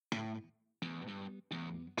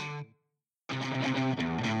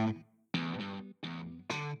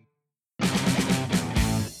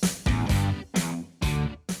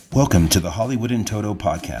Welcome to the Hollywood in Toto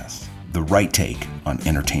podcast, the right take on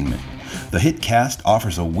entertainment. The HiT cast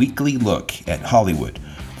offers a weekly look at Hollywood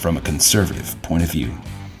from a conservative point of view.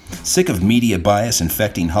 Sick of media bias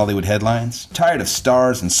infecting Hollywood headlines? Tired of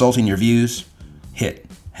stars insulting your views? HiT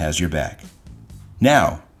has your back.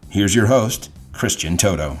 Now, here's your host, Christian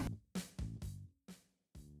Toto.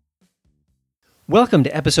 Welcome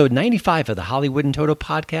to episode 95 of the Hollywood in Toto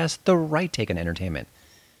podcast, the right take on entertainment.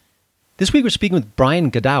 This week we're speaking with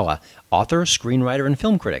Brian Godawa, author, screenwriter, and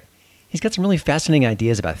film critic. He's got some really fascinating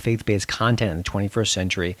ideas about faith-based content in the 21st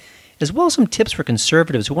century, as well as some tips for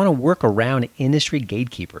conservatives who want to work around industry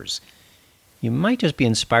gatekeepers. You might just be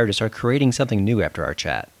inspired to start creating something new after our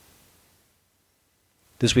chat.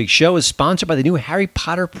 This week's show is sponsored by the new Harry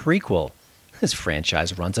Potter prequel. This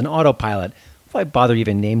franchise runs on autopilot. Why bother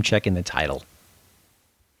even name-checking the title?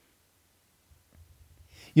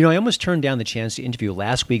 You know, I almost turned down the chance to interview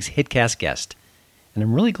last week's HitCast guest, and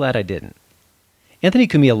I'm really glad I didn't. Anthony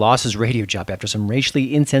Cumia lost his radio job after some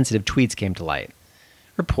racially insensitive tweets came to light.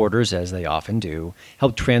 Reporters, as they often do,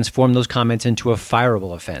 helped transform those comments into a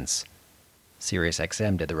fireable offense.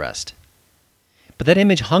 SiriusXM did the rest. But that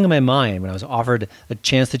image hung in my mind when I was offered a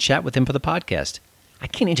chance to chat with him for the podcast. I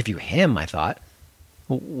can't interview him, I thought.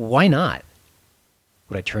 Why not?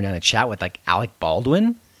 Would I turn down a chat with, Alec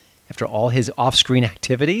Baldwin? After all his off-screen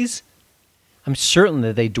activities? I'm certain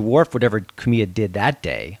that they dwarf whatever Cumia did that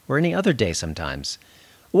day, or any other day sometimes.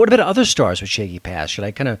 What about other stars with shaky past? Should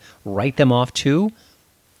I kind of write them off too?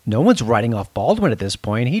 No one's writing off Baldwin at this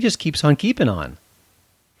point. He just keeps on keeping on.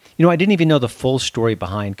 You know, I didn't even know the full story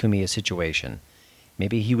behind Cumia's situation.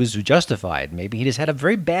 Maybe he was justified. Maybe he just had a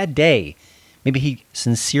very bad day. Maybe he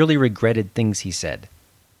sincerely regretted things he said.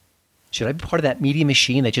 Should I be part of that media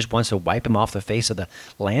machine that just wants to wipe him off the face of the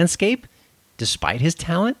landscape, despite his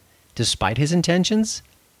talent, despite his intentions?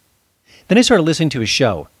 Then I started listening to his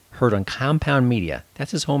show, heard on Compound Media.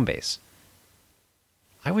 That's his home base.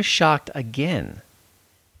 I was shocked again.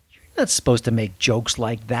 You're not supposed to make jokes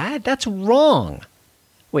like that. That's wrong.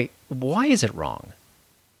 Wait, why is it wrong?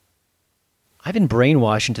 I've been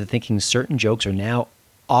brainwashed into thinking certain jokes are now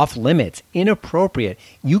off limits, inappropriate.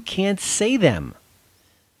 You can't say them.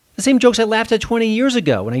 The same jokes I laughed at 20 years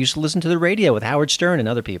ago when I used to listen to the radio with Howard Stern and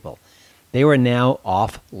other people. They were now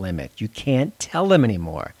off limit. You can't tell them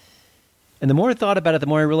anymore. And the more I thought about it, the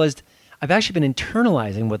more I realized I've actually been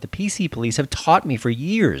internalizing what the PC police have taught me for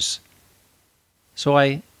years. So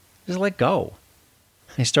I just let go.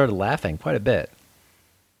 I started laughing quite a bit.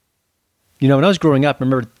 You know, when I was growing up, I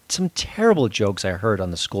remember some terrible jokes I heard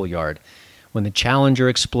on the schoolyard. When the Challenger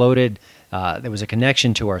exploded, there was a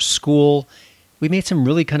connection to our school. We made some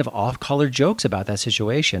really kind of off-color jokes about that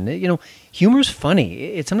situation. You know, humor's funny.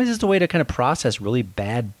 It's sometimes just a way to kind of process really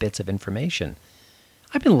bad bits of information.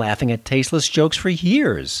 I've been laughing at tasteless jokes for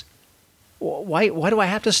years. Why do I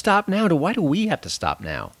have to stop now? Why do we have to stop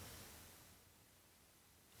now?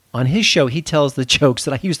 On his show, he tells the jokes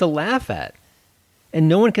that I used to laugh at. And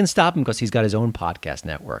no one can stop him because he's got his own podcast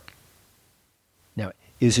network. Now,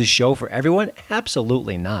 is his show for everyone?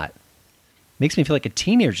 Absolutely not. Makes me feel like a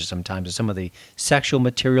teenager sometimes with some of the sexual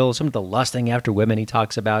material, some of the lusting after women he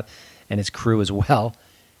talks about, and his crew as well.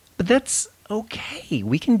 But that's okay.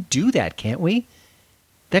 We can do that, can't we?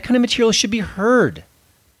 That kind of material should be heard.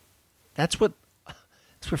 That's what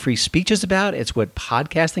free speech is about. It's what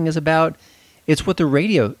podcasting is about. It's what the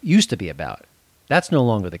radio used to be about. That's no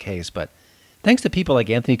longer the case, but thanks to people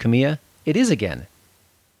like Anthony Cumia, it is again.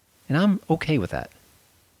 And I'm okay with that.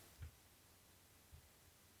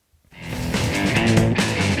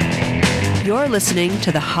 You're listening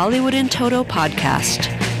to the Hollywood in Toto podcast,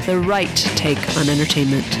 the right take on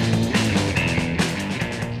entertainment.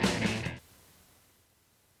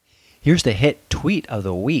 Here's the HiT tweet of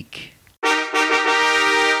the week.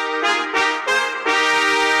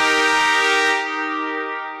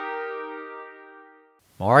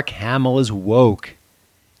 Mark Hamill is woke.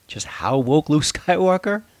 Just how woke Luke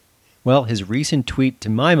Skywalker? Well, his recent tweet, to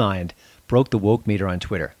my mind, broke the woke meter on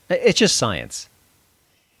Twitter. It's just science.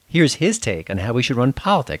 Here's his take on how we should run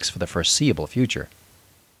politics for the foreseeable future.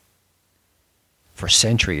 For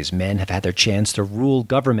centuries, men have had their chance to rule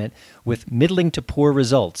government with middling to poor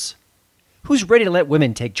results. Who's ready to let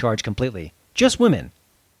women take charge completely? Just women.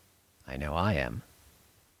 I know I am.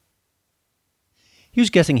 He was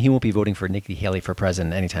guessing he won't be voting for Nikki Haley for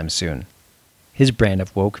president anytime soon. His brand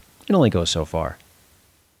of woke can only go so far.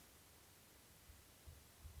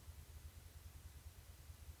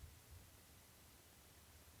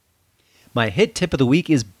 My HiT tip of the week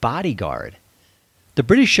is Bodyguard. The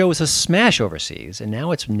British show was a smash overseas, and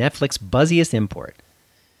now it's Netflix's buzziest import.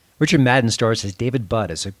 Richard Madden stars as David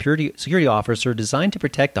Budd, a security officer designed to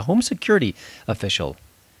protect the home security official.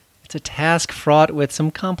 It's a task fraught with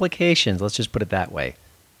some complications, let's just put it that way.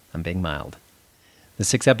 I'm being mild. The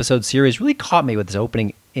 6-episode series really caught me with its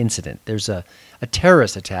opening incident. There's a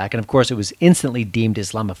terrorist attack, and of course it was instantly deemed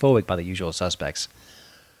Islamophobic by the usual suspects.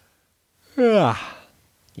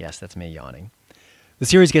 Yes, that's me yawning. The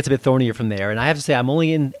series gets a bit thornier from there, and I have to say I'm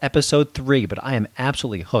only in episode 3, but I am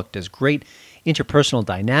absolutely hooked. There's great interpersonal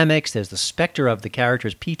dynamics. There's the specter of the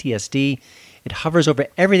character's PTSD. It hovers over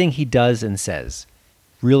everything he does and says.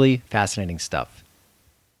 Really fascinating stuff.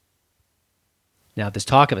 Now, there's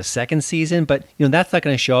talk of a second season, but that's not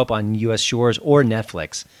going to show up on U.S. shores or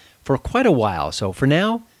Netflix for quite a while. So for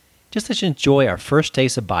now, just let's enjoy our first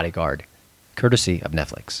taste of Bodyguard, courtesy of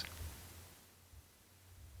Netflix.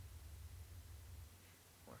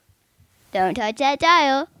 Don't touch that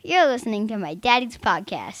dial. You're listening to my daddy's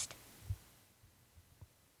podcast.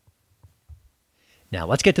 Now,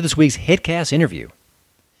 let's get to this week's HitCast interview.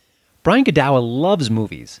 Brian Godawa loves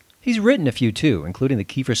movies. He's written a few too, including the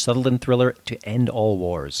Kiefer Sutherland thriller To End All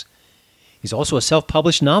Wars. He's also a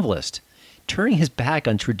self-published novelist, turning his back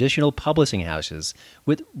on traditional publishing houses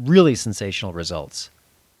with really sensational results.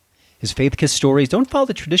 His faith-kissed stories don't follow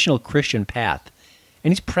the traditional Christian path,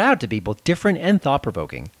 and he's proud to be both different and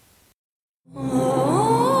thought-provoking.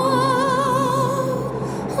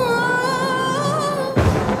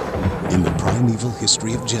 In the primeval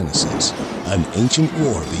history of Genesis, an ancient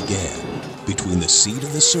war began between the seed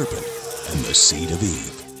of the serpent and the seed of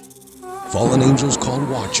Eve. Fallen angels called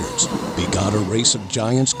Watchers begot a race of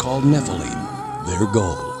giants called Nephilim, their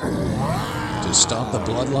goal, to stop the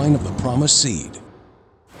bloodline of the promised seed.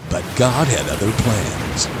 But God had other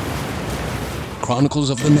plans. Chronicles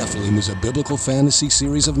of the Nephilim is a biblical fantasy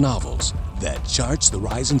series of novels that charts the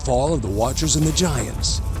rise and fall of the Watchers and the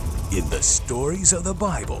Giants in the stories of the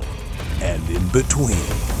Bible and in between.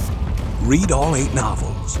 Read all 8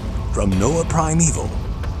 novels, from Noah Primeval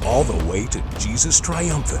all the way to Jesus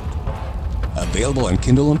Triumphant. Available on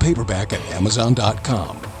Kindle and paperback at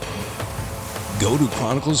Amazon.com. Go to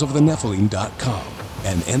chroniclesofthenephilim.com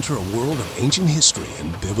and enter a world of ancient history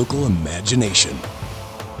and biblical imagination.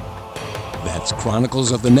 That's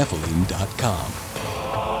chroniclesofthenephilim.com.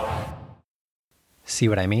 See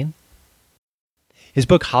what I mean? His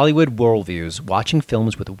book, Hollywood Worldviews, Watching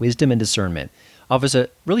Films with Wisdom and Discernment, offers a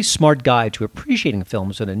really smart guide to appreciating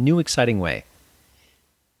films in a new, exciting way.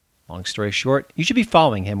 Long story short, you should be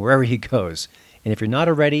following him wherever he goes. And if you're not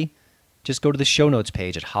already, just go to the show notes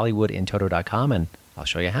page at hollywoodintoto.com and I'll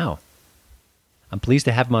show you how. I'm pleased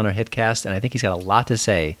to have him on our HitCast, and I think he's got a lot to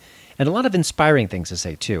say, and a lot of inspiring things to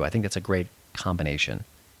say, too. I think that's a great combination.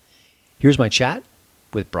 Here's my chat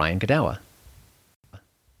with Brian Godawa.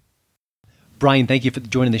 Brian, thank you for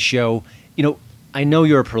joining the show. I know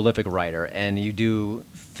you're a prolific writer, and you do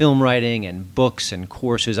film writing and books and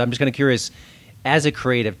courses. I'm just kind of curious, as a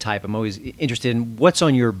creative type, I'm always interested in what's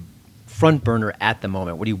on your front burner at the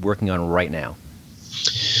moment. What are you working on right now?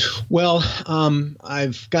 Well,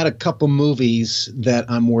 I've got a couple movies that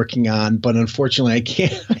I'm working on, but unfortunately I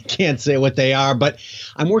can't say what they are. But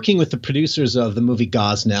I'm working with the producers of the movie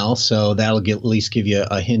Gosnell, so that'll at least give you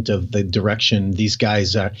a hint of the direction these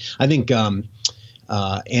guys are. I think Anne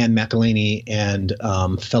McElhaney and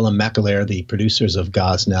Phelim McAleer, the producers of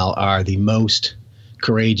Gosnell, are the most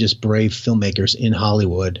courageous, brave filmmakers in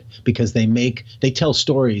Hollywood, because they tell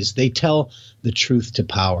stories. They tell the truth to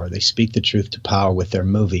power. They speak the truth to power with their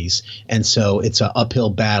movies. And so it's an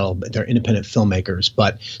uphill battle, but they're independent filmmakers.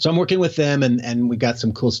 So I'm working with them, and we got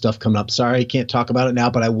some cool stuff coming up. Sorry, I can't talk about it now,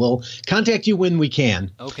 but I will contact you when we can.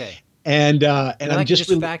 Okay. And I'm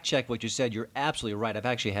just fact check what you said. You're absolutely right. I've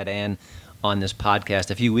actually had Anne on this podcast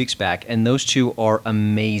a few weeks back, and those two are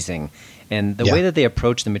amazing. And the way that they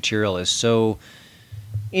approach the material is so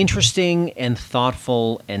interesting and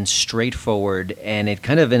thoughtful and straightforward, and it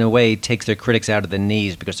kind of, in a way, takes their critics out of the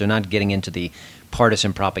knees because they're not getting into the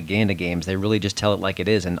partisan propaganda games. They really just tell it like it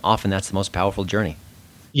is, and often that's the most powerful journey.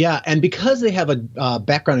 Yeah, and because they have a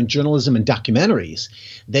background in journalism and documentaries,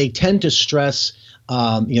 they tend to stress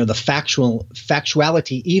the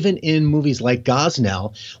factuality, even in movies like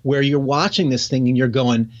Gosnell, where you're watching this thing and you're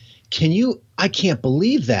going, I can't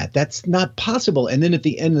believe that. That's not possible. And then at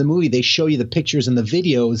the end of the movie, they show you the pictures and the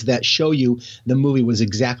videos that show you the movie was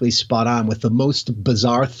exactly spot on with the most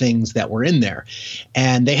bizarre things that were in there.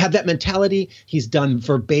 And they have that mentality. He's done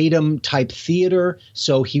verbatim type theater.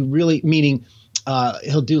 So he really, meaning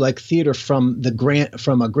he'll do like theater from a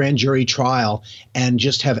grand jury trial, and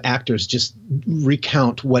just have actors just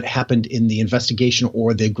recount what happened in the investigation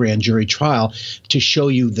or the grand jury trial to show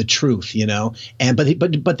you the truth, and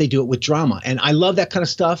but they do it with drama, and I love that kind of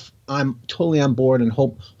stuff. I'm totally on board, and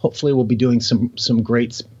hopefully we'll be doing some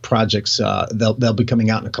great projects. They'll be coming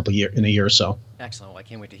out in a year or so. Excellent. Well, I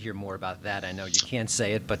can't wait to hear more about that. I know you can't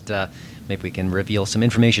say it, but maybe we can reveal some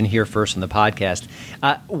information here first on the podcast.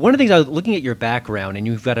 One of the things I was looking at your background, and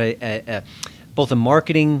you've got both a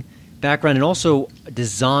marketing background and also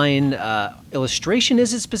design, illustration.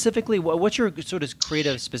 Is it specifically? What's your sort of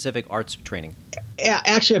creative, specific arts training? Yeah,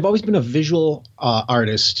 actually, I've always been a visual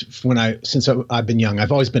artist since I've been young.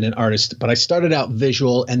 I've always been an artist, but I started out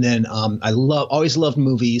visual, and then I always loved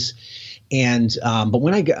movies. And but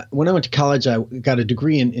when I went to college, I got a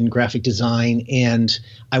degree in graphic design, and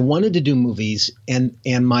I wanted to do movies. And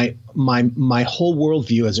my whole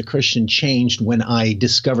worldview as a Christian changed when I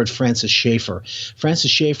discovered Francis Schaeffer. Francis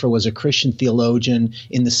Schaeffer was a Christian theologian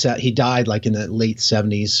he died like in the late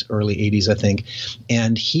 70s, early 80s, I think.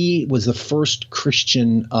 And he was the first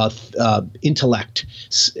Christian intellect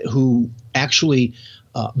who actually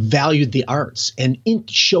valued the arts and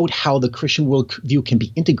showed how the Christian worldview can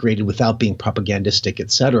be integrated without being propagandistic,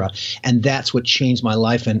 etc. And that's what changed my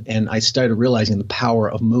life. And I started realizing the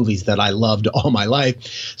power of movies that I loved all my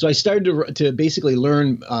life. So I started to basically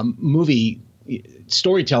learn movie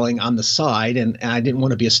storytelling on the side, and I didn't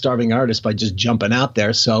want to be a starving artist by just jumping out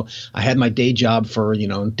there. So I had my day job for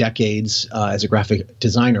decades as a graphic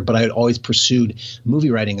designer, but I had always pursued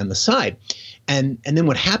movie writing on the side. And then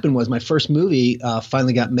what happened was my first movie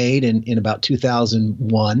finally got made in about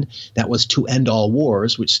 2001. That was To End All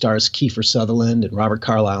Wars, which stars Kiefer Sutherland and Robert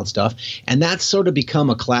Carlyle and stuff. And that's sort of become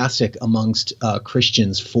a classic amongst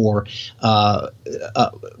Christians for,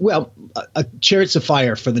 Chariots of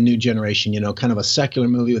Fire for the new generation, kind of a secular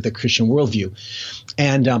movie with a Christian worldview.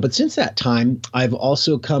 And but since that time, I've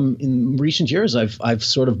also come in recent years, I've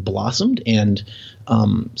sort of blossomed and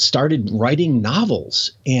started writing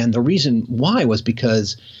novels. And the reason why was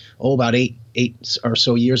because, about eight or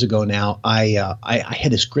so years ago now, I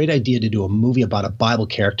had this great idea to do a movie about a Bible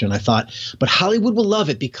character. And I thought, but Hollywood will love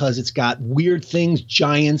it because it's got weird things,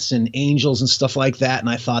 giants and angels and stuff like that. And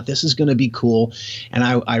I thought, this is going to be cool. And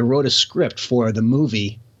I wrote a script for the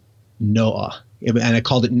movie Noah, and I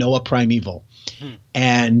called it Noah Primeval.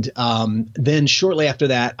 And then shortly after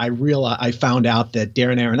that, I found out that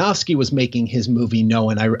Darren Aronofsky was making his movie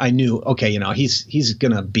Noah, and I knew, okay, he's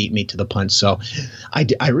gonna beat me to the punch. So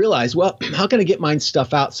I realized, well, how can I get my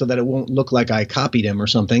stuff out so that it won't look like I copied him or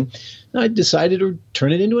something? And I decided to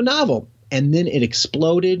turn it into a novel, and then it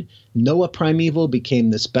exploded. Noah Primeval became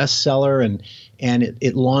this bestseller, and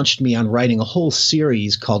it launched me on writing a whole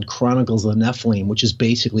series called Chronicles of the Nephilim, which is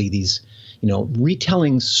basically these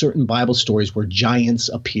retelling certain Bible stories where giants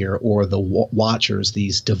appear, or the watchers,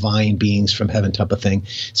 these divine beings from heaven type of thing.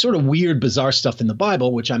 Sort of weird, bizarre stuff in the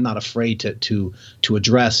Bible, which I'm not afraid to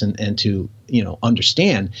address and to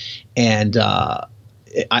understand. And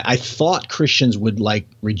I thought Christians would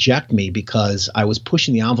reject me because I was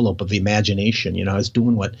pushing the envelope of the imagination. I was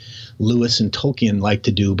doing what Lewis and Tolkien like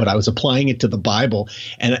to do, but I was applying it to the Bible,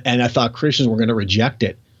 and I thought Christians were going to reject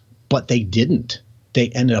it, but they didn't. They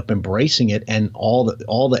ended up embracing it, and all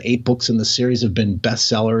the 8 books in the series have been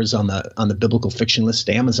bestsellers on the biblical fiction list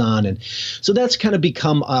at Amazon, and so that's kind of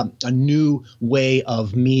become a new way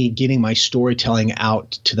of me getting my storytelling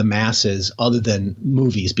out to the masses, other than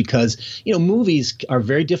movies, because movies are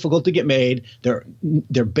very difficult to get made.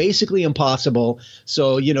 They're basically impossible.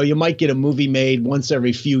 So you might get a movie made once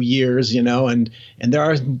every few years, and there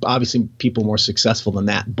are obviously people more successful than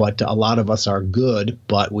that, but a lot of us are good,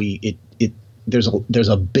 but there's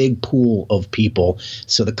a big pool of people,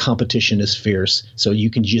 so the competition is fierce. So you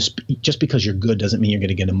can just because you're good doesn't mean you're going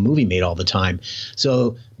to get a movie made all the time.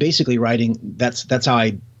 So basically, writing that's how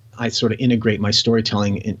I sort of integrate my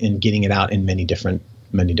storytelling in getting it out in many different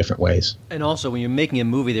ways. And also, when you're making a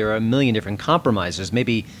movie, there are a million different compromises.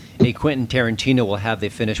 Maybe a Quentin Tarantino will have the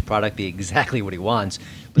finished product be exactly what he wants.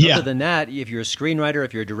 But other than that, if you're a screenwriter,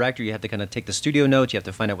 if you're a director, you have to kind of take the studio notes. You have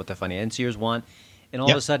to find out what the financiers want. And all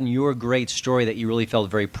of a sudden, your great story that you really felt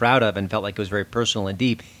very proud of and felt like it was very personal and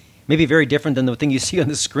deep, maybe very different than the thing you see on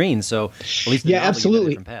the screen. So at least the novel, absolutely. you had a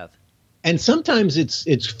different path. And sometimes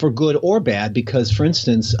it's for good or bad, because, for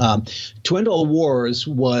instance, To End All Wars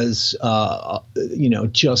was,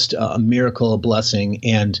 just a miracle, a blessing.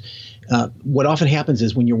 And what often happens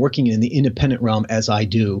is when you're working in the independent realm, as I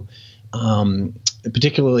do,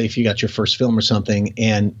 particularly if you got your first film or something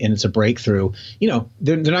and it's a breakthrough,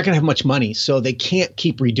 they're not going to have much money. So they can't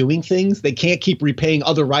keep redoing things. They can't keep repaying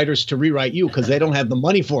other writers to rewrite you because they don't have the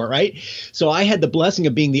money for it, right? So I had the blessing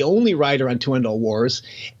of being the only writer on Two End-All Wars.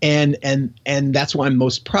 And that's why I'm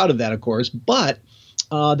most proud of that, of course. But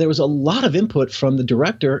there was a lot of input from the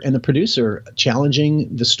director and the producer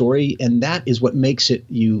challenging the story. And that is what makes it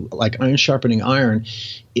like iron sharpening iron.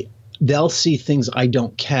 They'll see things I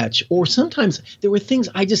don't catch, or sometimes there were things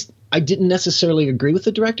I didn't necessarily agree with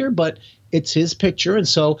the director, but it's his picture. And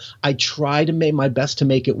so I try to make my best to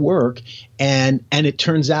make it work. And it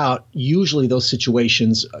turns out usually those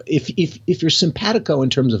situations, if you're simpatico in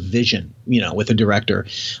terms of vision, with a director,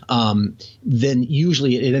 then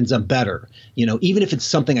usually it ends up better. Even if it's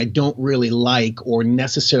something I don't really like or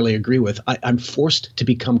necessarily agree with, I'm forced to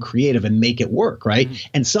become creative and make it work, right? Mm-hmm.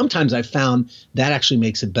 And sometimes I found that actually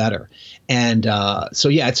makes it better. And so,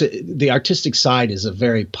 yeah, the artistic side is a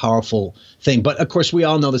very powerful thing. But of course, we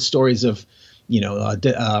all know the stories of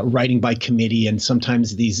writing by committee, and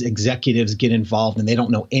sometimes these executives get involved and they don't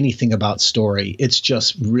know anything about story. It's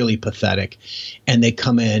just really pathetic, and they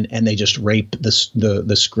come in and they just rape the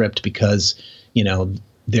script because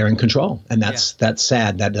they're in control, and that's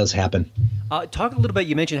sad. That does happen. Talk a little bit.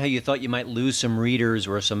 You mentioned how you thought you might lose some readers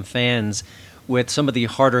or some fans with some of the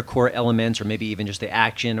harder core elements, or maybe even just the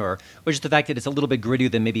action, or just the fact that it's a little bit grittier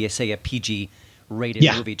than maybe a PG rated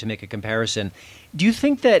movie, to make a comparison. Do you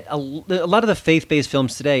think that a lot of the faith-based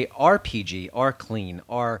films today are PG, are clean,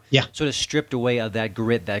 are sort of stripped away of that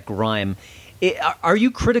grit, that grime? Are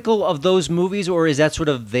you critical of those movies, or is that sort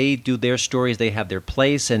of they do their stories, they have their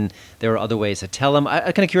place, and there are other ways to tell them?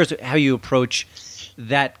 I'm kind of curious how you approach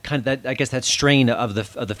that I guess that strain of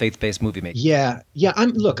the faith-based movie making. Yeah.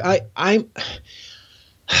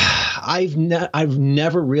 I've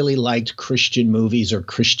never really liked Christian movies or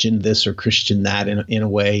Christian this or Christian that in a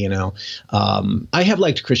way, I have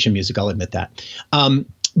liked Christian music, I'll admit that.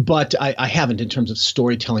 But I haven't in terms of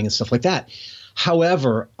storytelling and stuff like that.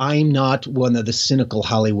 However, I'm not one of the cynical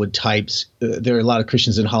Hollywood types. There are a lot of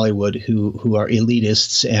Christians in Hollywood who are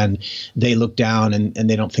elitists, and they look down and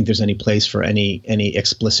they don't think there's any place for any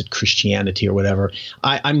explicit Christianity or whatever.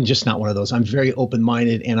 I'm just not one of those. I'm very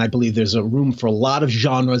open-minded, and I believe there's a room for a lot of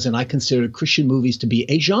genres, and I consider Christian movies to be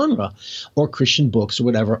a genre, or Christian books or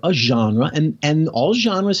whatever, a genre, and all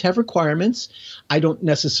genres have requirements. I don't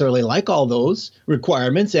necessarily like all those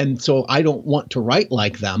requirements, and so I don't want to write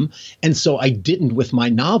like them. And so I didn't with my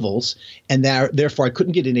novels, and therefore I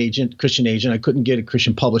couldn't get an Christian agent. I couldn't get a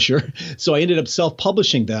Christian publisher. So I ended up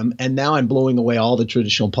self-publishing them, and now I'm blowing away all the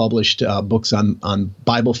traditional published books on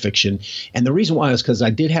Bible fiction. And the reason why is because I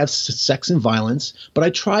did have sex and violence, but I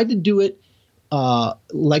tried to do it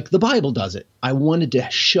like the Bible does it. I wanted to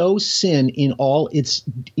show sin in all its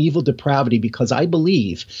evil depravity, because I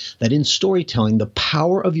believe that in storytelling, the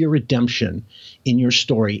power of your redemption in your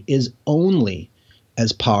story is only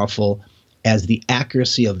as powerful as the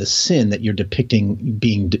accuracy of the sin that you're depicting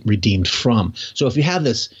being redeemed from. So if you have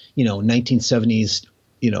this, 1970s,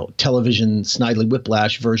 television Snidely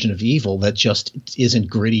Whiplash version of evil that just isn't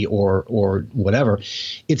gritty or whatever,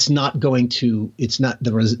 the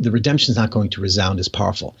redemption's not going to resound as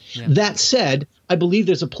powerful. Yeah. That said, I believe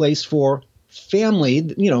there's a place for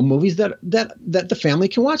family, movies that the family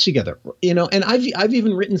can watch together, and I've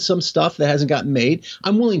even written some stuff that hasn't gotten made.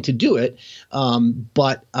 I'm willing to do it.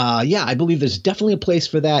 But I believe there's definitely a place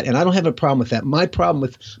for that. And I don't have a problem with that. My problem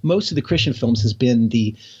with most of the Christian films has been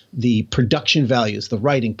the production values, the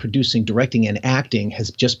writing, producing, directing, and acting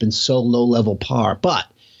has just been so low level par. But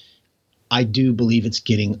I do believe it's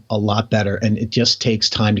getting a lot better, and it just takes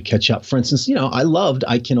time to catch up. For instance, I loved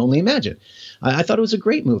I Can Only Imagine. I thought it was a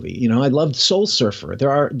great movie. I loved Soul Surfer.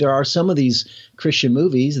 There are some of these Christian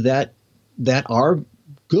movies that are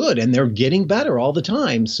good, and they're getting better all the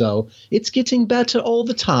time. So it's getting better all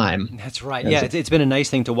the time. That's right. Yeah, it's been a nice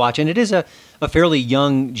thing to watch, and it is a fairly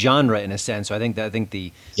young genre in a sense. So I think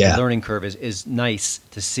the learning curve is nice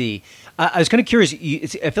to see. I was kind of curious.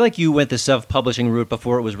 I feel like you went the self-publishing route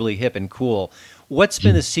before it was really hip and cool. What's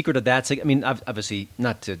been the secret of that? I mean, obviously,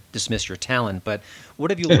 not to dismiss your talent, but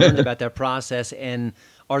what have you learned about that process? And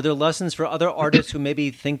are there lessons for other artists who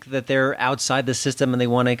maybe think that they're outside the system and they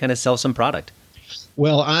want to kind of sell some product?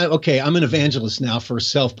 Well, I'm an evangelist now for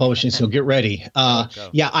self-publishing, so get ready.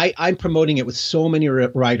 I'm promoting it with so many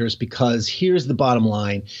writers, because here's the bottom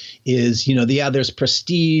line is, there's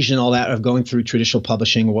prestige and all that of going through traditional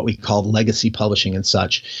publishing, or what we call legacy publishing and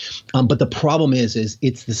such. But the problem is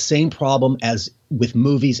it's the same problem as with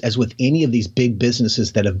movies as with any of these big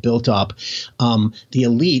businesses that have built up, the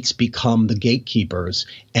elites become the gatekeepers,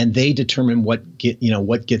 and they determine what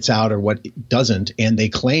gets out or what doesn't, and they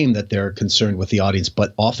claim that they're concerned with the audience,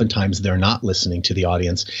 but oftentimes they're not listening to the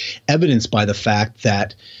audience, evidenced by the fact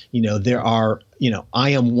that there are, I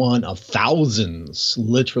am one of thousands,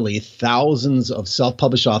 literally thousands of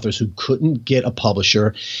self-published authors who couldn't get a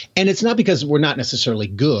publisher. And it's not because we're not necessarily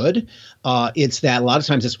good. It's that a lot of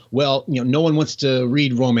times it's, no one wants to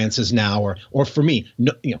read romances now, or for me,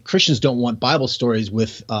 Christians don't want Bible stories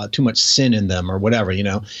with too much sin in them or whatever,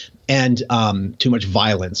 and too much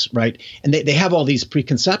violence, right? And they have all these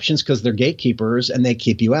preconceptions because they're gatekeepers and they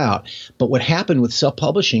keep you out. But what happened with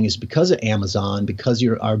self-publishing is because of Amazon, because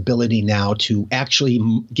our ability now to actually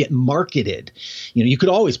get marketed. You could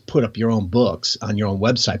always put up your own books on your own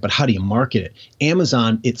website, but how do you market it?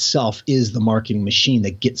 Amazon itself is the marketing machine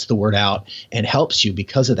that gets the word out and helps you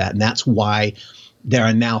because of that. And that's why there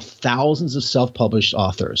are now thousands of self-published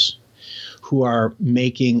authors who are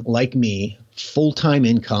making, like me, full-time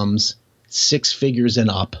incomes, 6 figures and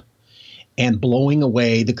up, and blowing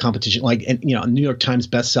away the competition. Like, New York Times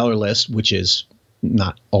bestseller list, which is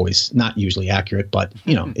not usually accurate, but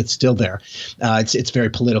it's still there. It's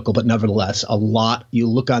very political, but nevertheless, a lot. You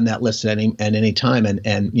look on that list at any time,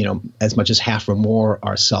 and as much as half or more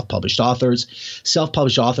are self-published authors.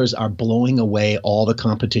 Self-published authors are blowing away all the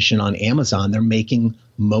competition on Amazon. They're making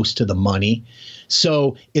most of the money.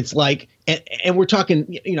 So it's like, and we're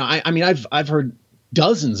talking, I've heard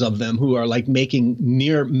dozens of them who are like making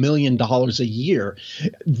near $1 million a year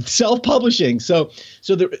self-publishing. So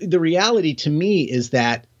the reality to me is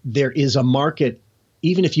that there is a market,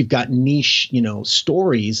 even if you've got niche,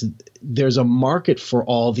 stories, there's a market for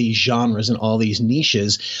all these genres and all these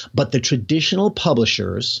niches. But the traditional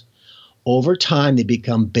publishers, over time, they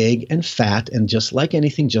become big and fat, and just like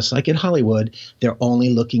anything, just like in Hollywood, they're only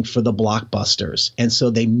looking for the blockbusters. And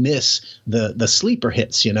so they miss the sleeper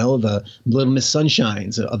hits, the Little Miss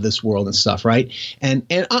Sunshines of this world and stuff, right? And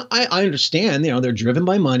I understand, they're driven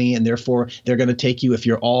by money, and therefore they're going to take you if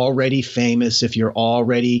you're already famous, if you're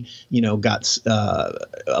already, got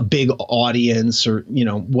a big audience or,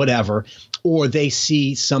 whatever, or they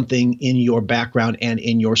see something in your background and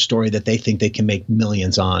in your story that they think they can make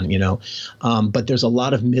millions on, But there's a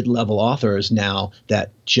lot of mid-level authors now that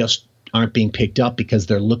just aren't being picked up because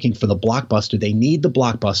they're looking for the blockbuster. They need the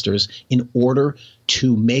blockbusters in order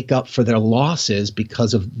to make up for their losses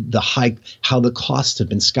because of how the costs have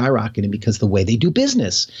been skyrocketing because of the way they do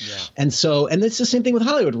business. Yeah. And it's the same thing with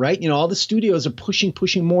Hollywood, right? All the studios are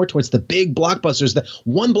pushing more towards the big blockbusters, the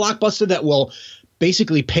one blockbuster that will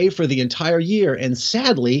basically pay for the entire year. And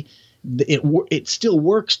sadly, it still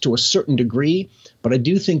works to a certain degree, but I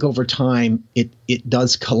do think over time it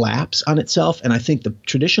does collapse on itself. And I think the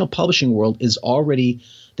traditional publishing world that's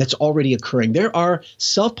already occurring. There are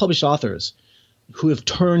self-published authors who have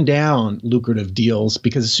turned down lucrative deals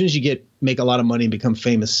because as soon as you make a lot of money and become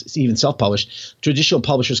famous, even self-published, traditional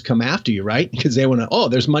publishers come after you, right? Because they want to,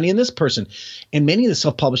 there's money in this person. And many of the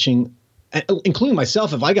self-publishing, including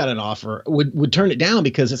myself, if I got an offer, would turn it down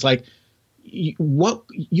because it's like,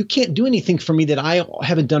 you can't do anything for me that I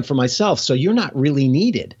haven't done for myself, so you're not really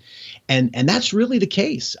needed, and that's really the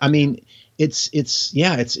case. I mean, it's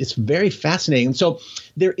very fascinating. And so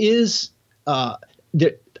there is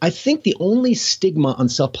I think the only stigma on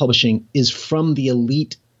self-publishing is from the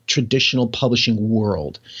elite traditional publishing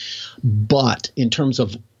world, but in terms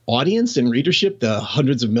of audience and readership, the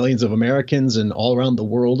hundreds of millions of Americans and all around the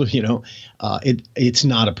world, it's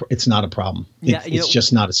not a problem. It's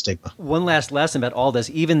just not a stigma. One last lesson about all this: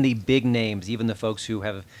 even the big names, even the folks who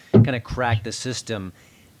have kind of cracked the system,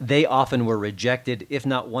 they often were rejected, if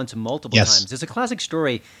not once, multiple times. There's a classic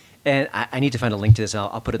story, and I need to find a link to this.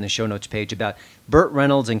 I'll put it in the show notes page, about Burt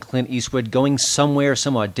Reynolds and Clint Eastwood going somewhere,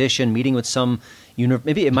 some audition, meeting with some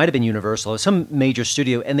maybe it might have been Universal, some major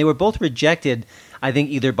studio, and they were both rejected, I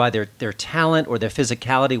think, either by their talent or their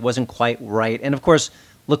physicality wasn't quite right. And of course,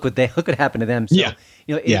 look what happened to them. So,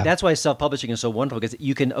 that's why self-publishing is so wonderful, because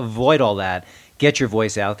you can avoid all that, get your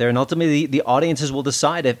voice out there, and ultimately the audiences will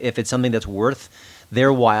decide if it's something that's worth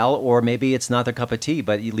their while, or maybe it's not their cup of tea,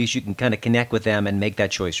 but at least you can kind of connect with them and make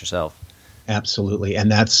that choice yourself. Absolutely. And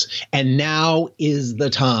now is the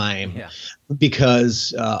time,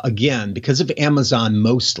 because again, because of Amazon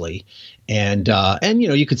mostly, and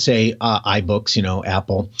you could say iBooks,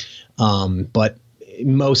 Apple, but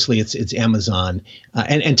mostly it's Amazon.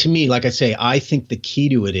 And to me, like I say, I think the key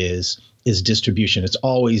to it is distribution. It's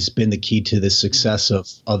always been the key to the success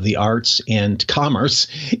of the arts and commerce.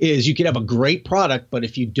 Is you can have a great product, but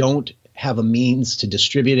if you don't have a means to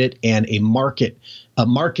distribute it and a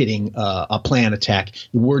marketing plan attack,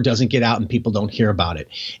 the word doesn't get out and people don't hear about it.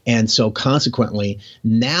 And so consequently,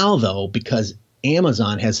 now though, because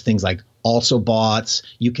Amazon has things like also bots,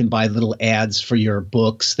 you can buy little ads for your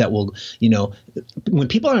books that will, when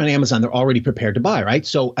people are on Amazon, they're already prepared to buy, right?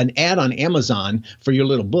 So an ad on Amazon for your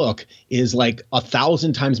little book is like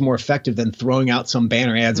 1,000 times more effective than throwing out some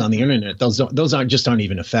banner ads on the internet. Those aren't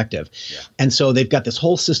even effective. Yeah. And so they've got this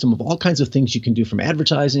whole system of all kinds of things you can do, from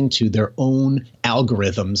advertising to their own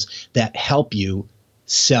algorithms that help you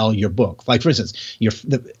sell your book. Like, for instance,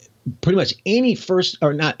 pretty much any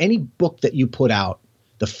book that you put out,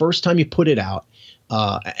 the first time you put it out,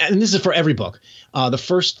 and this is for every book, the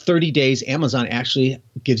first 30 days, Amazon actually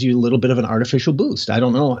gives you a little bit of an artificial boost. I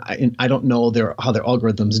don't know. I don't know how their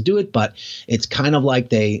algorithms do it, but it's kind of like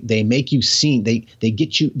they make you seen. They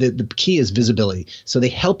get you. The key is visibility. So they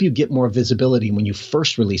help you get more visibility when you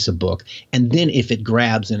first release a book, and then if it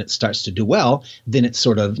grabs and it starts to do well, then it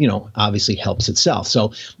sort of obviously helps itself.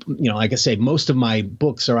 So like I say, most of my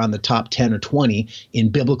books are on the top 10 or 20 in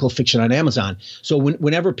biblical fiction on Amazon. So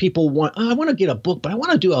whenever people want, I want to get a book, but I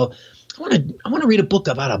want to read a book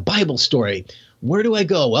about a Bible story. Where do I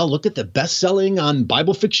go? Well, look at the best-selling on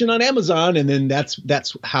Bible fiction on Amazon, and then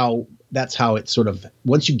that's how it sort of,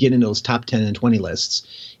 once you get into those top 10 and 20 lists,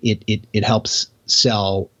 it helps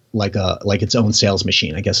sell like its own sales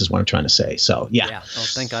machine, I guess is what I'm trying to say. So yeah. Well,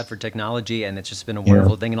 thank God for technology, and it's just been a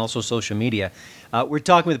wonderful thing, and also social media. We're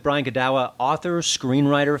talking with Brian Godawa, author,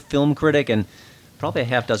 screenwriter, film critic, and probably a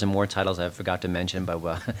half dozen more titles I forgot to mention,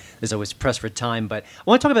 but there's always pressed for time. But I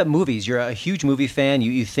want to talk about movies. You're a huge movie fan.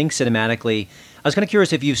 You think cinematically. I was kind of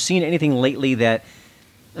curious if you've seen anything lately that,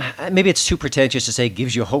 maybe it's too pretentious to say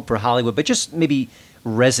gives you hope for Hollywood, but just maybe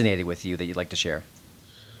resonated with you that you'd like to share.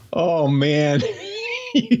 Oh, man.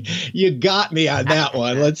 You got me on that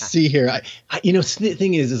one. Let's see here. The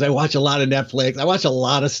thing is I watch a lot of Netflix. I watch a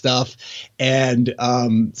lot of stuff. And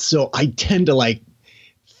so I tend to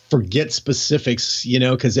forget specifics,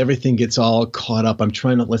 because everything gets all caught up. I'm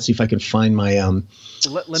trying to, let's see if I can find my some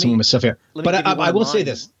of my stuff here. But I will say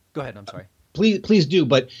this. Go ahead. I'm sorry. Please do.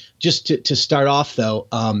 But just to start off, though,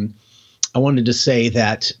 I wanted to say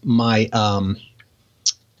that my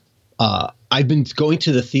I've been going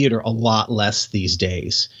to the theater a lot less these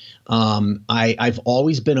days. I've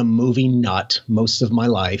always been a movie nut most of my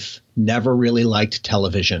life. Never really liked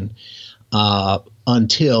television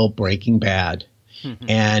until Breaking Bad.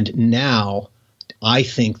 And now I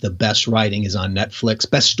think the best writing is on Netflix.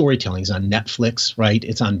 Best storytelling is on Netflix, right?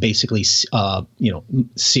 It's on basically,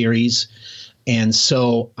 series. And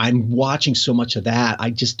so I'm watching so much of that.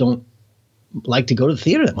 I just don't like to go to the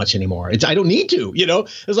theater that much anymore. I don't need to,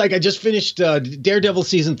 It's like I just finished Daredevil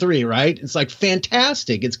season 3, right? It's like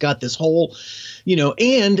fantastic. It's got this whole,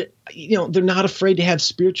 and they're not afraid to have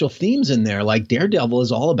spiritual themes in there. Like Daredevil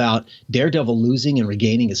is all about Daredevil losing and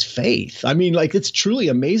regaining his faith. I mean, it's truly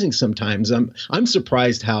amazing sometimes. I'm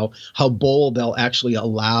surprised how bold they'll actually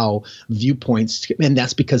allow viewpoints, and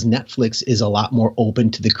that's because Netflix is a lot more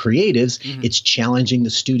open to the creatives. Mm-hmm. It's challenging the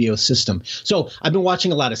studio system. So I've been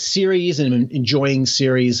watching a lot of series and enjoying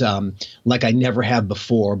series like I never have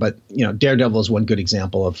before. But Daredevil is one good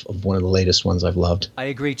example of one of the latest ones I've loved. I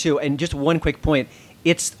agree too. And just one quick point.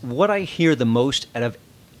 It's what I hear the most out of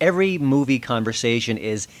every movie conversation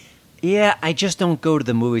is, I just don't go to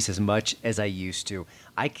the movies as much as I used to.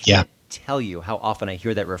 I can't tell you how often I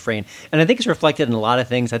hear that refrain. And I think it's reflected in a lot of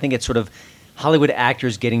things. I think it's sort of Hollywood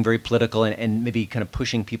actors getting very political and maybe kind of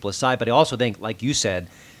pushing people aside. But I also think, like you said,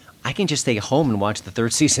 I can just stay home and watch the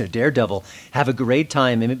third season of Daredevil, have a great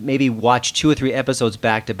time, and maybe watch 2 or 3 episodes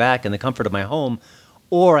back to back in the comfort of my home.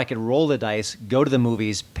 Or I could roll the dice, go to the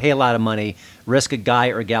movies, pay a lot of money, risk a guy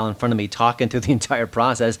or a gal in front of me talking through the entire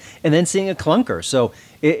process, and then seeing a clunker. So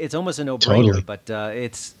it's almost a no-brainer. Totally. But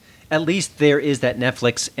it's at least there is that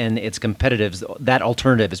Netflix and its competitives. That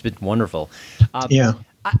alternative has been wonderful.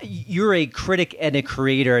 You're a critic and a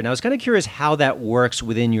creator, and I was kind of curious how that works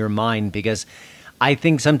within your mind, because I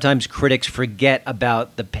think sometimes critics forget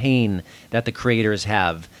about the pain that the creators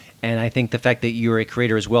have. And I think the fact that you're a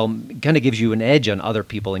creator as well kind of gives you an edge on other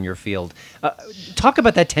people in your field. Talk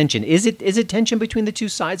about that tension. Is it tension between the two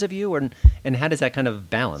sides of you, and how does that kind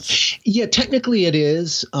of balance? Yeah, technically it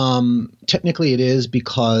is. Technically it is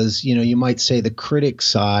because, you might say the critic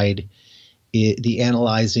side, the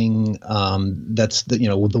analyzing, that's the,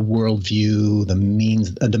 the worldview, the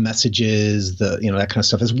means, the messages, that kind of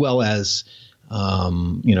stuff, as well as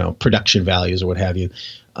production values or what have you.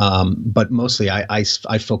 But mostly I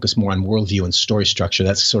focus more on worldview and story structure.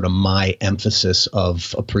 That's sort of my emphasis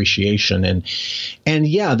of appreciation. And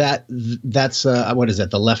yeah, that's what is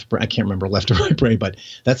that? The left brain? I can't remember left or right brain, but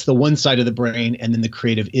that's the one side of the brain. And then the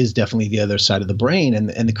creative is definitely the other side of the brain. And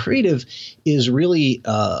the creative is really,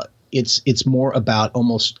 it's more about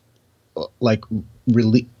almost like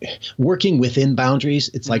really working within boundaries.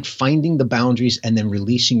 It's like finding the boundaries and then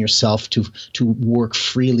releasing yourself to work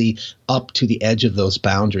freely up to the edge of those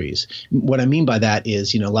boundaries. What I mean by that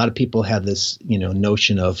is, a lot of people have this,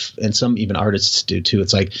 notion of, and some even artists do too.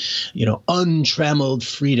 It's like, untrammeled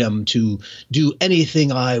freedom to do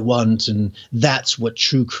anything I want. And that's what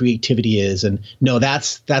true creativity is. And no,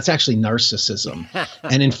 that's actually narcissism.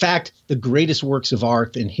 And in fact, the greatest works of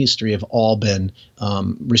art in history have all been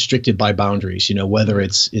restricted by boundaries, whether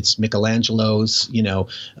it's Michelangelo's,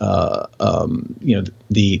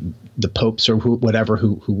 the popes or whatever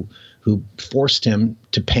who forced him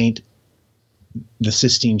to paint the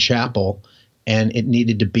Sistine Chapel, and it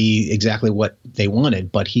needed to be exactly what they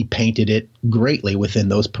wanted, but he painted it greatly within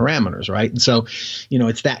those parameters, right? And so,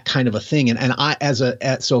 it's that kind of a thing.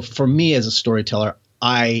 And so for me as a storyteller,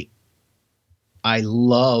 I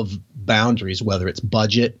love boundaries, whether it's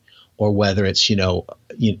budget or whether it's we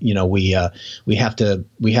have to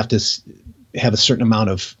have a certain amount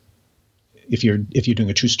of, if you're doing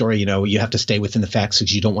a true story, you have to stay within the facts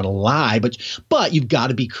because you don't want to lie, but you've got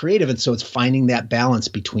to be creative. And so it's finding that balance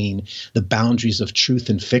between the boundaries of truth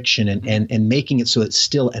and fiction and making it so it's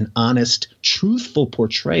still an honest, truthful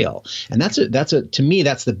portrayal. And to me,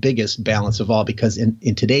 that's the biggest balance of all, because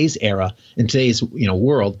in today's era, in today's,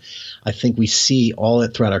 world, I think we see all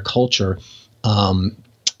it throughout our culture,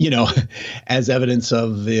 as evidence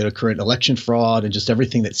of the current election fraud and just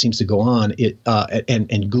everything that seems to go on,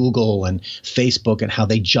 and Google and Facebook, and how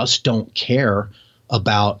they just don't care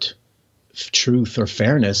about truth or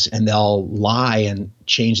fairness, and they'll lie and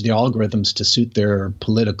change the algorithms to suit their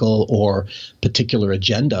political or particular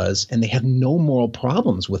agendas, and they have no moral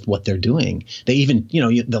problems with what they're doing. They even,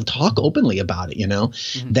 they'll talk openly about it.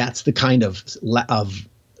 That's the kind of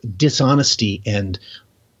dishonesty and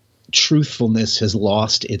truthfulness has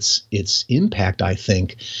lost its impact, I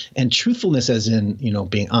think. And truthfulness as in,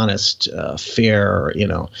 being honest, fair,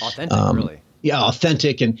 authentic, really. Yeah,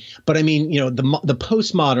 authentic. But I mean, the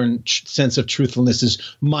postmodern sense of truthfulness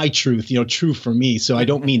is my truth, true for me. So I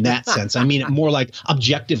don't mean that sense. I mean it more like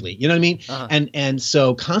objectively, you know what I mean? Uh-huh. And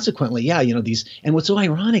so consequently, yeah, these, and what's so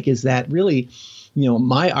ironic is that really,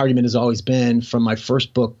 my argument has always been from my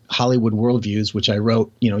first book, Hollywood Worldviews, which I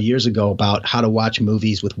wrote, years ago, about how to watch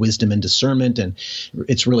movies with wisdom and discernment. And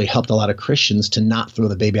it's really helped a lot of Christians to not throw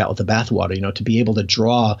the baby out with the bathwater, to be able to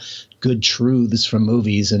draw good truths from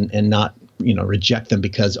movies and not, reject them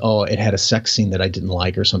because, it had a sex scene that I didn't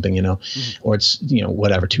like or something, or it's,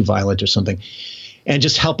 whatever, too violent or something. And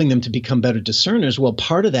just helping them to become better discerners. Well,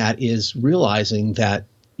 part of that is realizing that,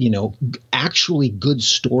 actually good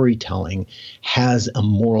storytelling has a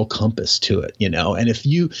moral compass to it, and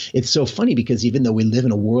it's so funny because even though we live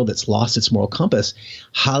in a world that's lost its moral compass,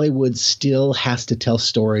 Hollywood still has to tell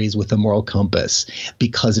stories with a moral compass,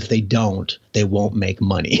 because if they don't, they won't make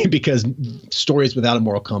money because stories without a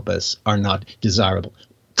moral compass are not desirable.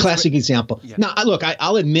 Classic example. Yeah. Now, look,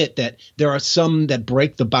 I'll admit that there are some that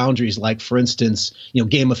break the boundaries, like, for instance,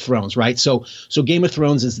 Game of Thrones, right? So Game of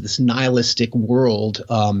Thrones is this nihilistic world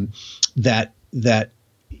that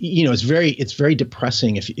it's very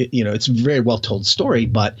depressing. It's a very well told story,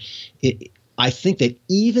 but I think that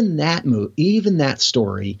even that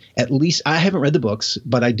story, at least I haven't read the books,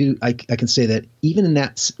 but I can say that even in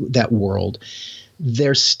that world,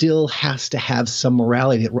 there still has to have some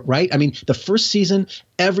morality, right? I mean, the first season,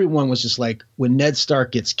 everyone was just like, when Ned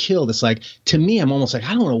Stark gets killed, it's like, to me, I'm almost like,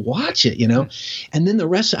 I don't want to watch it, And then the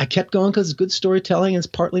rest, I kept going because it's good storytelling. And it's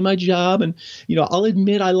partly my job. And, I'll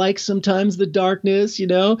admit I like sometimes the darkness,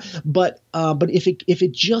 but if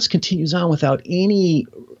it just continues on without any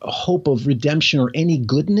hope of redemption or any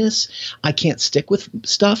goodness, I can't stick with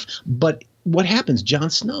stuff. But what happens? Jon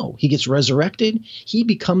Snow, he gets resurrected. He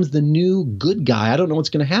becomes the new good guy. I don't know what's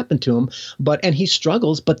going to happen to him, and he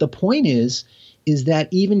struggles. But the point is that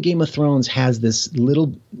even Game of Thrones has this little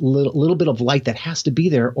bit of light that has to be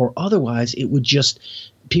there, or otherwise it would just,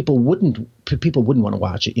 people wouldn't want to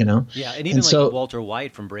watch it, Yeah, and even like Walter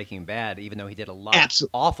White from Breaking Bad, even though he did a lot of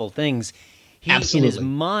awful things, he in his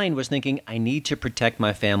mind was thinking, I need to protect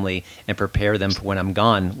my family and prepare them for when I'm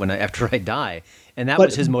gone, after I die. And that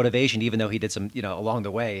was his motivation, even though he did some, along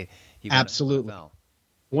the way. Absolutely.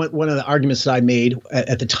 One of the arguments that I made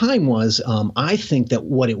at the time was, I think that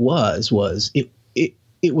what it was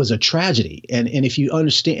it was a tragedy. And if you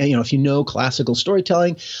understand, if you know classical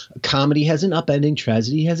storytelling, comedy has an up ending,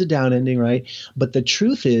 tragedy has a down ending, right? But the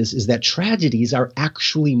truth is that tragedies are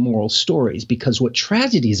actually moral stories, because what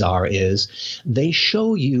tragedies are is they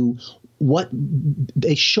show you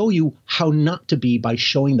how not to be by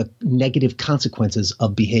showing the negative consequences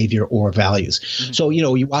of behavior or values. Mm-hmm. So,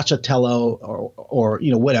 you watch Othello or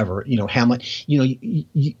whatever, Hamlet,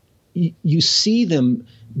 you see them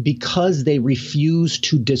because they refuse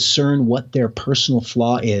to discern what their personal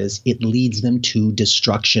flaw is. It leads them to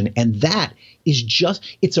destruction. And that is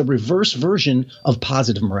it's a reverse version of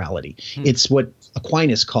positive morality. It's what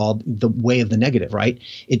Aquinas called the way of the negative, right?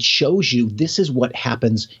 It shows you this is what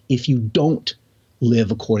happens if you don't live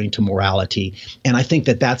according to morality. And I think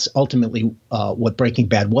that that's ultimately what Breaking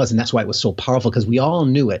Bad was. And that's why it was so powerful, because we all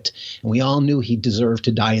knew it. And we all knew he deserved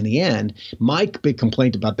to die in the end. My big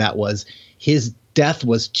complaint about that was his death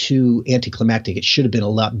was too anticlimactic. It should have been a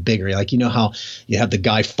lot bigger. Like, how you have the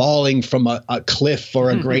guy falling from a cliff or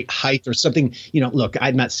a great height or something. Look,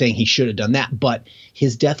 I'm not saying he should have done that, but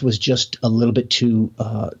his death was just a little bit too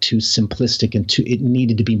simplistic, and it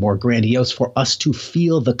needed to be more grandiose for us to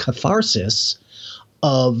feel the catharsis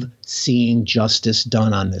of seeing justice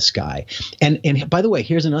done on this guy. And by the way,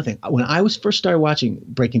 here's another thing. When I first started watching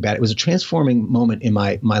Breaking Bad, it was a transforming moment in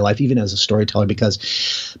my life, even as a storyteller,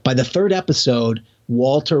 because by the third episode,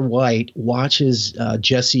 Walter White watches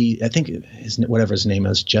Jesse, I think whatever his name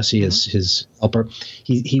is, Jesse is his helper.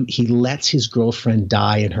 He lets his girlfriend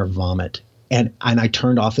die in her vomit. And I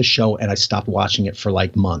turned off the show and I stopped watching it for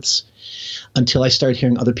like months, until I started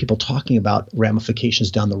hearing other people talking about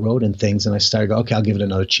ramifications down the road and things. And I started going, okay, I'll give it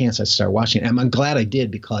another chance. I started watching it. And I'm glad I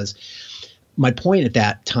did, because my point at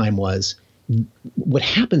that time was, what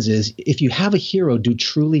happens is, if you have a hero do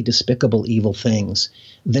truly despicable, evil things,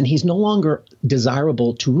 then he's no longer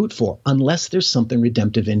desirable to root for, unless there's something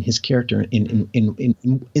redemptive in his character,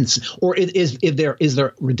 or is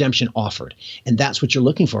there redemption offered? And that's what you're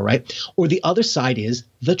looking for, right? Or the other side is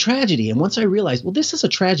the tragedy. And once I realized, well, this is a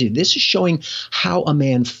tragedy. This is showing how a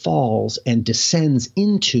man falls and descends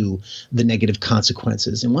into the negative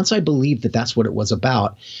consequences. And once I believed that that's what it was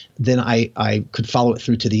about, then I could follow it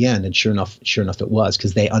through to the end. And sure enough it was,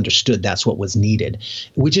 because they understood that's what was needed,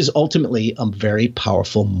 which is ultimately a very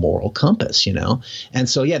powerful moral compass, And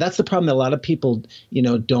so, yeah, that's the problem that a lot of people,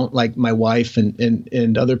 don't, like my wife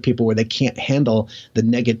and other people, where they can't handle the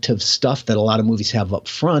negative stuff that a lot of movies have up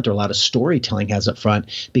front, or a lot of storytelling has up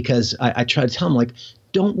front, because I try to tell them, like,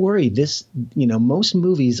 don't worry, most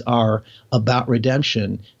movies are about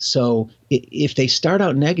redemption. So if they start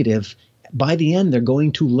out negative, by the end, they're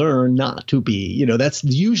going to learn not to be. That's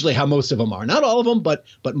usually how most of them are. Not all of them, but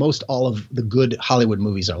most all of the good Hollywood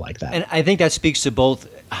movies are like that. And I think that speaks to both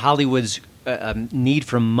Hollywood's need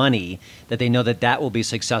for money, that they know that will be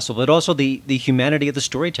successful, but also the humanity of the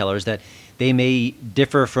storytellers, that they may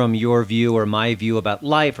differ from your view or my view about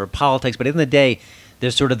life or politics, but at the end of the day,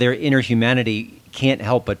 there's sort of their inner humanity can't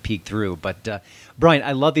help but peek through. But Brian,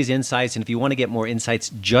 I love these insights, and if you want to get more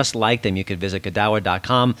insights just like them, you could visit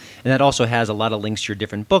Godawa.com, and that also has a lot of links to your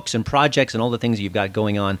different books and projects and all the things you've got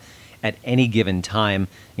going on at any given time,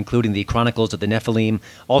 including the Chronicles of the Nephilim,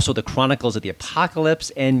 also the Chronicles of the Apocalypse,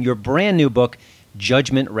 and your brand new book,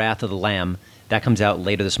 Judgment, Wrath of the Lamb. That comes out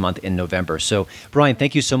later this month in November. So, Brian,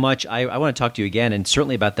 thank you so much. I want to talk to you again, and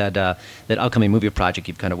certainly about that upcoming movie project.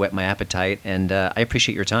 You've kind of whet my appetite, and I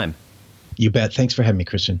appreciate your time. You bet. Thanks for having me,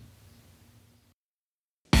 Christian.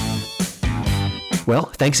 Well,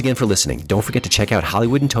 thanks again for listening. Don't forget to check out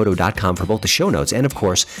HollywoodInToto.com for both the show notes and, of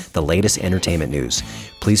course, the latest entertainment news.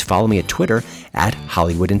 Please follow me at Twitter at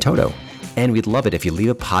HollywoodInToto. And we'd love it if you leave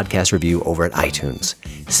a podcast review over at iTunes.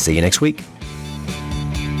 See you next week.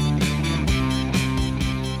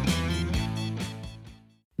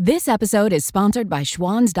 This episode is sponsored by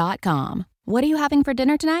Schwans.com. What are you having for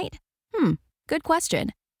dinner tonight? Good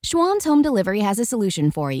question. Schwann's Home Delivery has a solution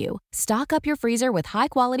for you. Stock up your freezer with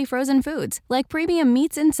high-quality frozen foods like premium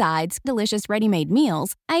meats and sides, delicious ready-made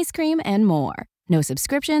meals, ice cream, and more. No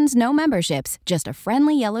subscriptions, no memberships, just a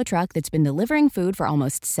friendly yellow truck that's been delivering food for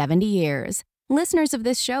almost 70 years. Listeners of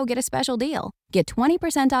this show get a special deal. Get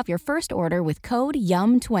 20% off your first order with code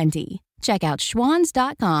YUM20. Check out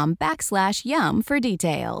schwans.com/YUM for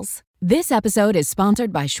details. This episode is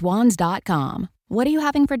sponsored by Schwans.com. What are you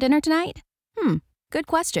having for dinner tonight? Good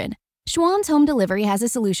question. Schwann's Home Delivery has a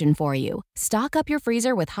solution for you. Stock up your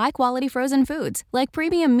freezer with high-quality frozen foods like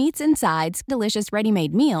premium meats and sides, delicious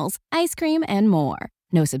ready-made meals, ice cream, and more.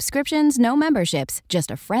 No subscriptions, no memberships, just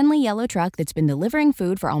a friendly yellow truck that's been delivering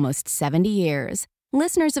food for almost 70 years.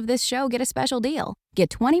 Listeners of this show get a special deal. Get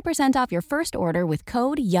 20% off your first order with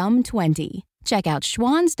code YUM20. Check out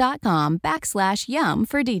schwans.com/yum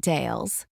for details.